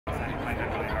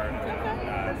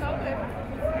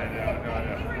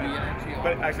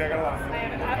But actually, I got a lot of food.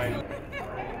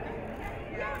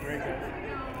 Very good.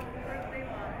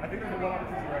 I think there's a lot of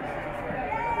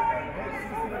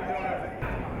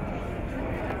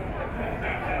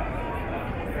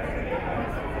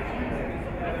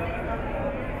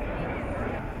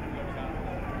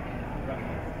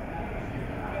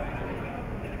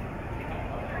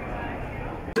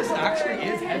This actually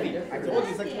is heavy. I told you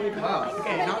it's like 20 pounds.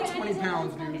 Okay, not 20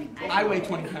 pounds, dude. I weigh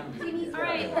 20 pounds.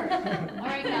 Alright.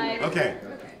 Alright, guys. Okay.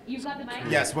 You've got the mic?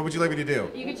 Yes, what would you like me to do?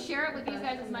 You can share it with these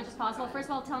guys as much as possible. First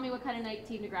of all, tell me what kind of night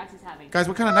Team Degrassi's having. Guys,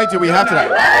 what kind of night do we have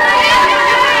tonight?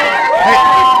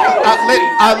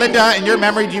 Hey, Linda, in your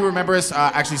memory, do you remember us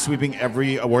actually sweeping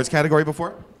every awards category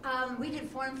before? We did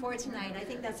 4 and 4 tonight. I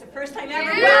think that's the first time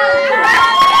ever.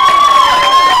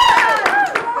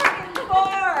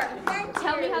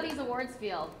 Tell me how these awards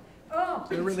feel. Oh.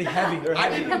 They're really heavy. I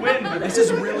didn't win, but this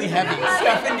is really heavy.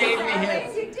 Stefan gave me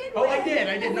his. Oh, I did.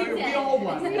 I did. No, we all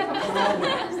won. We're all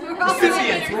winners.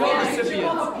 Recipients. We're all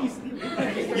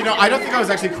recipients. You know, I don't think I was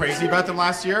actually crazy about them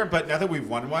last year, but now that we've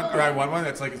won one, or I won one,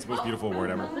 it's like it's the most beautiful award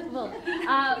ever.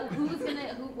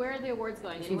 Where are the awards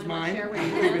going? Anyone Mine. want to share where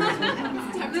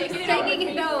Who's taking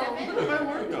it home?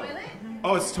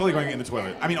 Oh, it's totally going in the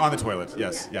toilet. I mean, on the toilet.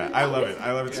 Yes, yeah. I love it.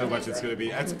 I love it so much. It's gonna be.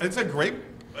 It's a great.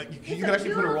 You can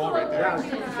actually put a roll right there.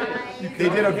 They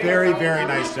did a very, very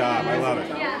nice job. I love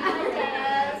it.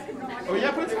 Oh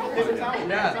yeah, put it down.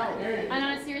 Yeah. And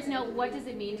on a serious note, what does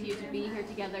it mean to you to be here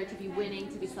together, to be winning,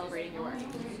 to be celebrating your work?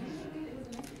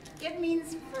 It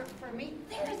means for me.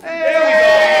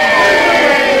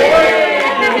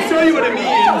 I'll show you what it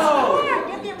means.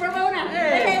 Give me Ramona.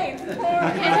 Hey.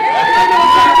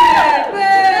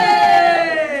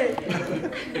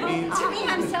 To me,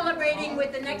 I'm celebrating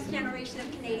with the next generation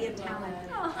of Canadian talent.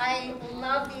 I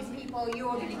love these people. You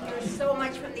are going to hear so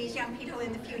much from these young people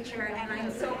in the future, and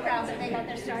I'm so proud that they got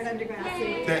their start on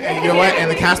Degrassi. And you know what? And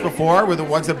the cast before were the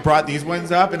ones that brought these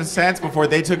ones up, in a sense, before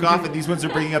they took off, and these ones are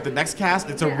bringing up the next cast.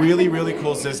 It's a really, really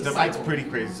cool system. It's pretty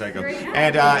crazy, psycho.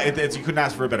 And you couldn't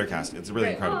ask for a better cast. It's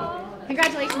really incredible.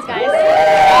 Congratulations, guys.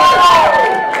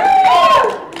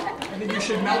 I think you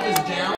should melt this down.